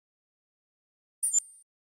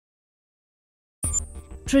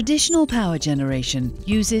Traditional power generation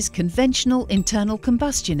uses conventional internal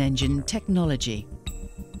combustion engine technology.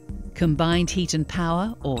 Combined heat and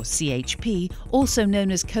power, or CHP, also known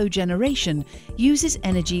as cogeneration, uses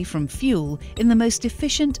energy from fuel in the most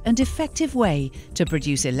efficient and effective way to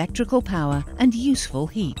produce electrical power and useful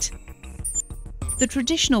heat. The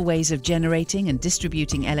traditional ways of generating and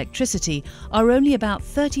distributing electricity are only about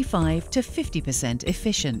 35 to 50%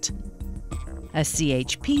 efficient. A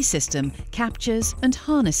CHP system captures and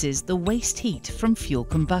harnesses the waste heat from fuel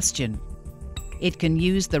combustion. It can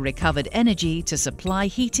use the recovered energy to supply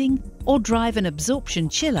heating or drive an absorption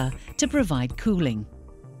chiller to provide cooling.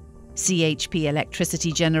 CHP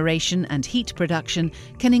electricity generation and heat production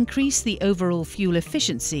can increase the overall fuel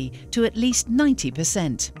efficiency to at least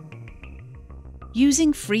 90%.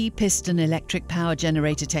 Using free piston electric power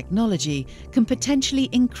generator technology can potentially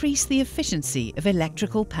increase the efficiency of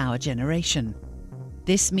electrical power generation.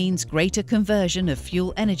 This means greater conversion of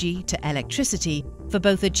fuel energy to electricity for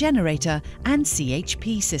both a generator and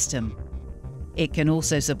CHP system. It can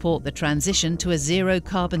also support the transition to a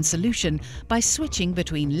zero-carbon solution by switching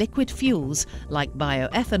between liquid fuels like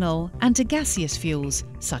bioethanol and to gaseous fuels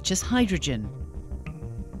such as hydrogen.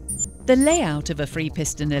 The layout of a free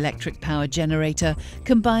piston electric power generator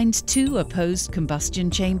combines two opposed combustion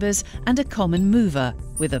chambers and a common mover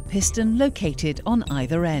with a piston located on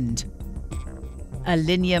either end. A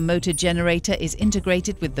linear motor generator is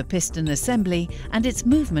integrated with the piston assembly and its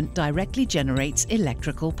movement directly generates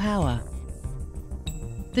electrical power.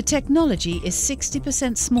 The technology is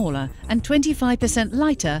 60% smaller and 25%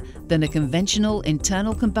 lighter than a conventional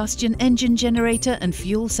internal combustion engine generator and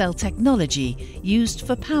fuel cell technology used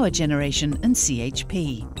for power generation and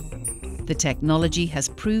CHP. The technology has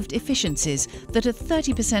proved efficiencies that are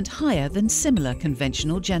 30% higher than similar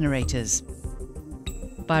conventional generators.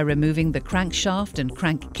 By removing the crankshaft and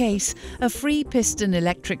crankcase, a free piston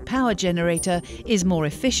electric power generator is more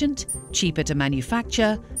efficient, cheaper to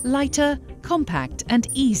manufacture, lighter, compact and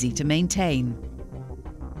easy to maintain.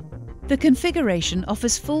 The configuration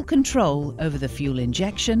offers full control over the fuel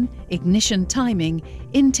injection, ignition timing,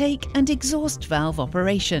 intake and exhaust valve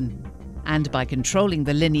operation. And by controlling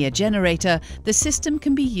the linear generator, the system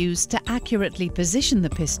can be used to accurately position the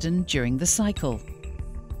piston during the cycle.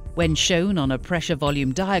 When shown on a pressure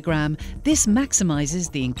volume diagram, this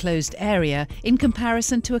maximizes the enclosed area in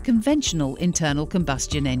comparison to a conventional internal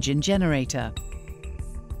combustion engine generator.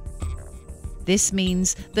 This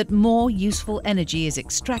means that more useful energy is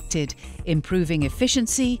extracted, improving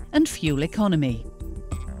efficiency and fuel economy.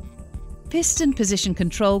 Piston position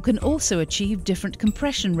control can also achieve different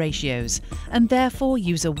compression ratios and therefore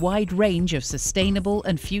use a wide range of sustainable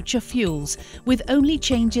and future fuels with only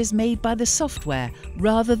changes made by the software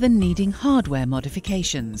rather than needing hardware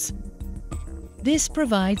modifications. This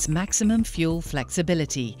provides maximum fuel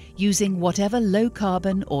flexibility using whatever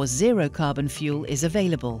low-carbon or zero-carbon fuel is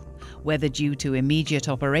available, whether due to immediate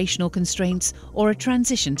operational constraints or a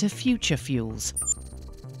transition to future fuels.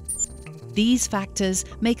 These factors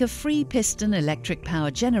make a free piston electric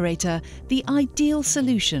power generator the ideal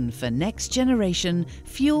solution for next-generation,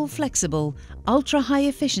 fuel-flexible, ultra-high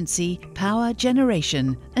efficiency power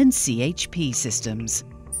generation and CHP systems.